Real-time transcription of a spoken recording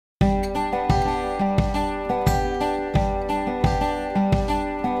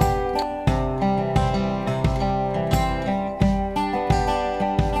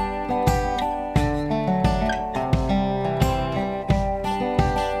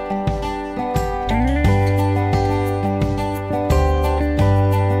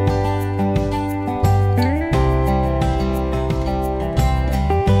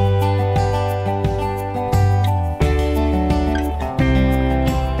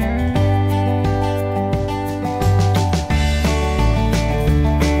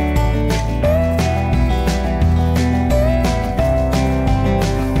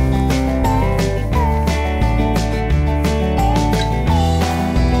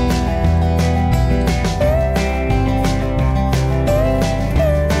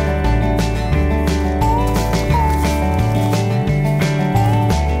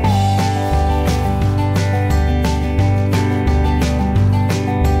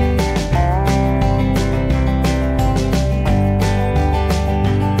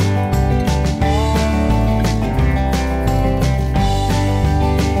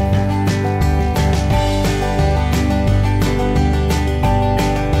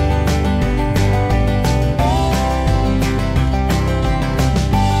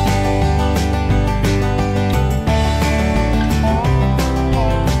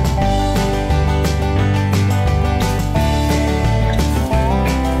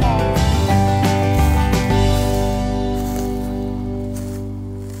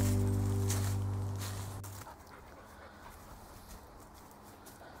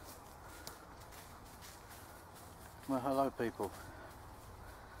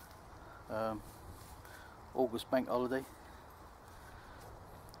August bank holiday.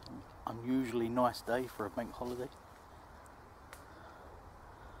 Unusually nice day for a bank holiday.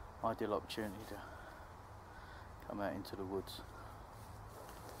 Ideal opportunity to come out into the woods.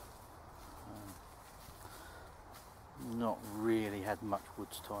 Not really had much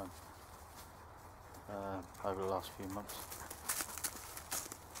woods time over the last few months.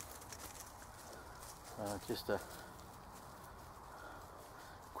 Just a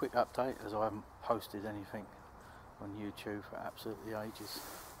quick update, as I haven't posted anything on YouTube for absolutely ages.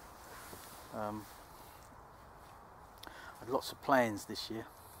 I had lots of plans this year.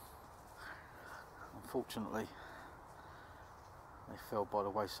 Unfortunately, they fell by the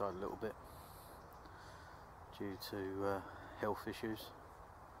wayside a little bit due to health issues,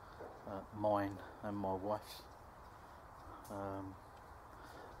 mine and my wife's.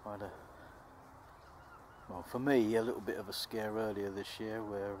 I had well, for me, a little bit of a scare earlier this year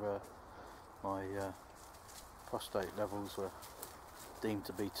where my prostate levels were deemed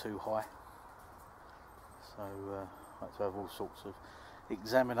to be too high. So I had to have all sorts of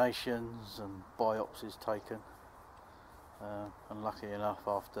examinations and biopsies taken. And lucky enough,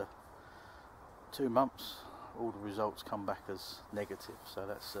 after 2 months, all the results come back as negative. So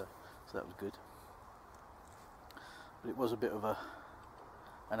that's so that was good. But it was a bit of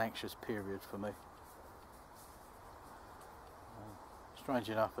an anxious period for me. Strange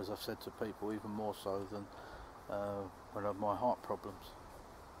enough, as I've said to people, even more so than when I had my heart problems.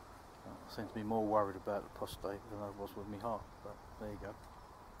 I seem to be more worried about the prostate than I was with my heart, but there you go.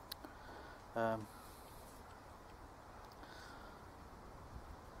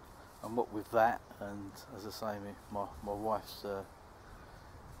 And what with that, and as I say, my wife's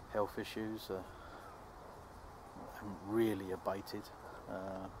health issues haven't really abated.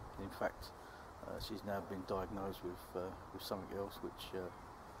 In fact, she's now been diagnosed with something else, which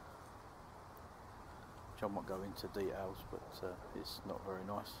I won't go into details, but it's not very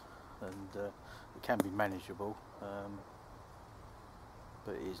nice, and it can be manageable,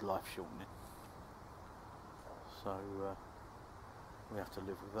 but it is life shortening. So we have to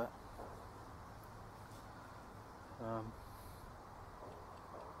live with that.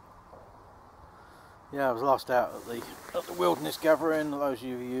 Yeah, I was last out at the Wilderness Gathering. Those of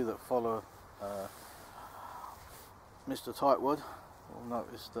you that follow Mr. Tightwad will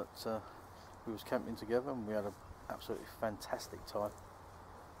notice that we was camping together and we had an absolutely fantastic time.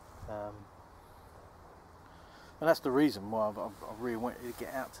 And that's the reason why I really wanted to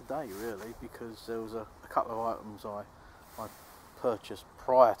get out today, really, because there was a couple of items I purchased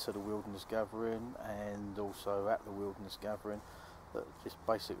prior to the Wilderness Gathering and also at the Wilderness Gathering that just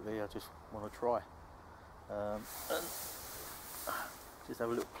basically I just want to try and just have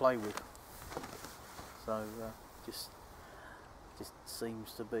a little play with. So just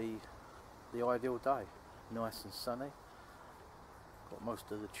seems to be the ideal day. Nice and sunny. Got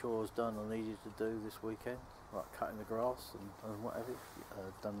most of the chores done I needed to do this weekend, like cutting the grass and whatever.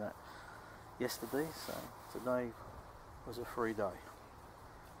 Done that yesterday, so today was a free day.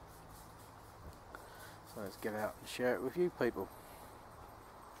 So let's get out and share it with you people.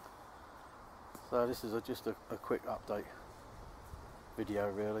 So this is just a quick update video,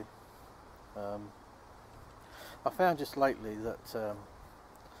 really. I found just lately that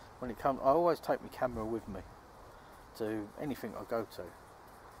when it comes, I always take my camera with me to anything I go to,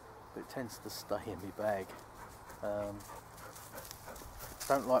 but it tends to stay in my bag.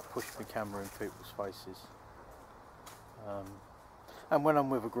 Don't like pushing my camera in people's faces. And when I'm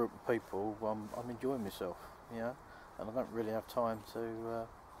with a group of people, I'm enjoying myself, you know, and I don't really have time to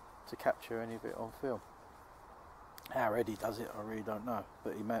capture any of it on film. How Eddie does it, I really don't know,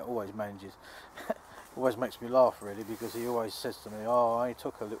 but he always manages. Always makes me laugh, really, because he always says to me, "Oh, I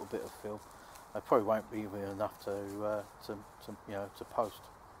took a little bit of film. I probably won't be enough to you know, to post."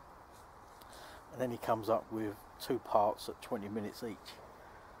 And then he comes up with 2 parts at 20 minutes each.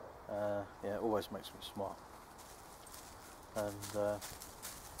 Yeah, it always makes me smile. And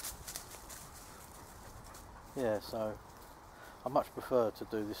yeah, so I much prefer to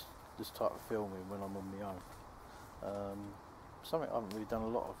do this type of filming when I'm on my own. Something I haven't really done a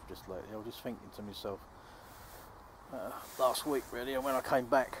lot of just lately. I was just thinking to myself last week, really, and when I came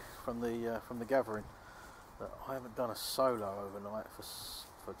back from the gathering, that I haven't done a solo overnight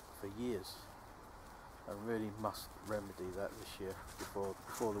for years. I really must remedy that this year before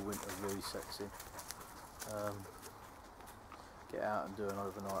the winter really sets in. Get out and do an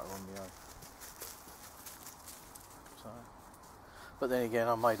overnighter on my own. So, but then again,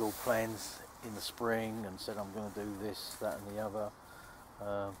 I made all plans in the spring and said I'm going to do this, that and the other.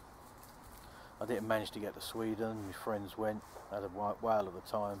 I didn't manage to get to Sweden. My friends went, had a whale of a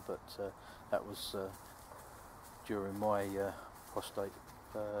time, but that was during my prostate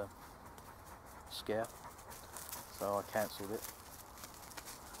scare, so I cancelled it.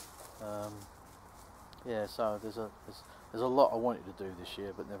 Yeah, so there's a lot I wanted to do this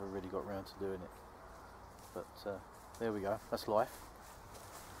year, but never really got around to doing it. But there we go. That's life.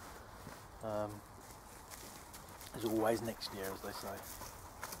 There's always next year, as they say.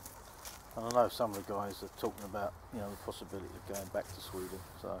 And I know some of the guys are talking about, you know, the possibility of going back to Sweden.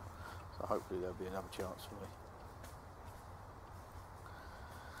 So hopefully there'll be another chance for me.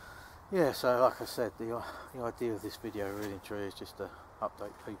 Yeah, so like I said, the idea of this video really and truly is just to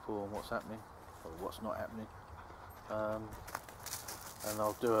update people on what's happening or what's not happening. And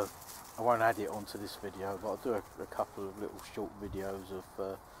I won't add it onto this video, but I'll do a couple of little short videos of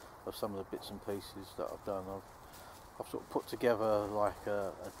some of the bits and pieces that I've done. I've sort of put together like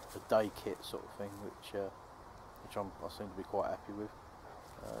a day kit sort of thing, which I seem to be quite happy with.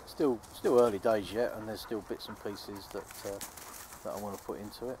 Still early days yet, and there's still bits and pieces that I want to put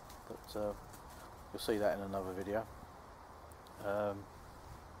into it, but you'll see that in another video.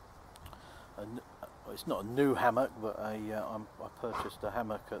 It's not a new hammock, but I purchased a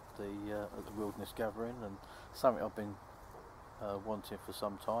hammock at the Wilderness Gathering, and something I've been wanting for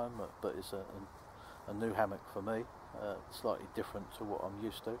some time, but it's a new hammock for me, slightly different to what I'm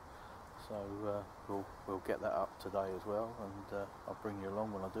used to. So we'll get that up today as well, and I'll bring you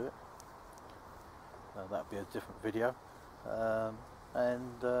along when I do it. That'll be a different video.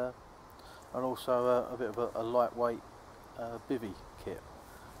 And also a bit of a lightweight bivvy kit.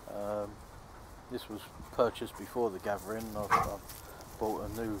 This was purchased before the gathering. I've bought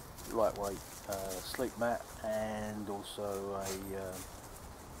a new lightweight sleep mat and also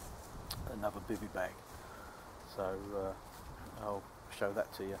another bivvy bag. So I'll show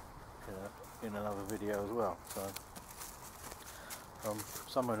that to you in another video as well. So from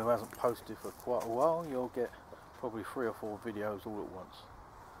someone who hasn't posted for quite a while, you'll get probably 3 or 4 videos all at once.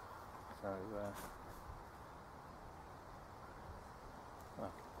 So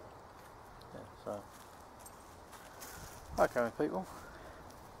yeah, so okay people,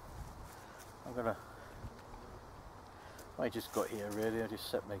 I just got here really. I just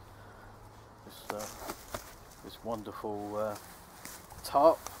set me this wonderful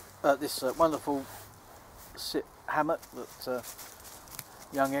tarp, this wonderful sit hammock that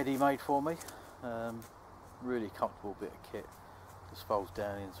young Eddie made for me. Really comfortable bit of kit. Just folds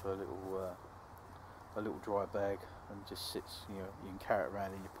down into a little dry bag and just sits. You know, you can carry it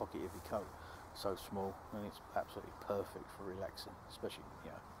around in your pocket of your coat. So small, and it's absolutely perfect for relaxing, especially,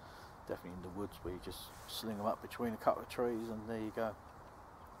 you know, definitely in the woods where you just sling them up between a couple of trees and there you go.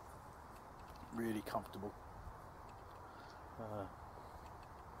 Really comfortable.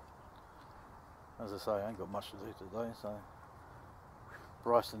 As I say, I ain't got much to do today, so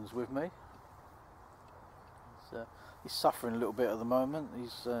Bryson's with me. He's suffering a little bit at the moment.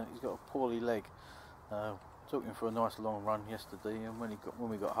 He's got a poorly leg. Took him for a nice long run yesterday, and when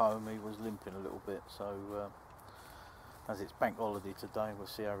we got home, he was limping a little bit. So as it's bank holiday today, we'll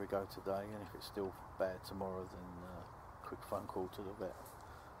see how we go today, and if it's still bad tomorrow, then quick phone call to the vet.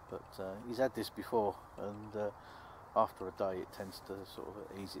 But he's had this before, and after a day, it tends to sort of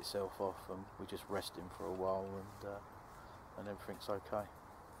ease itself off, and we just rest him for a while, and everything's okay.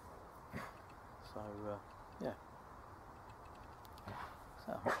 So yeah.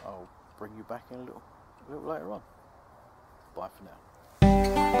 So I'll bring you back in a little later on. Bye for now.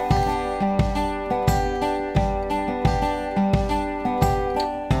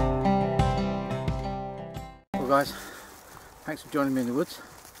 Well guys, thanks for joining me in the woods.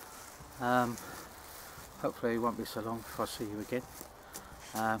 Hopefully it won't be so long before I see you again.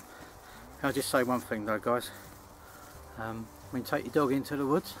 Can I just say one thing though guys, when you take your dog into the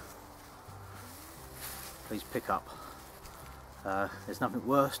woods, please pick up. There's nothing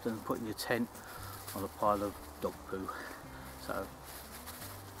worse than putting your tent on a pile of dog poo. So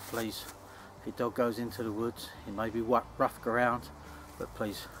please, if your dog goes into the woods, it may be rough ground, but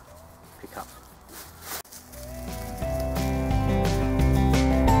please pick up.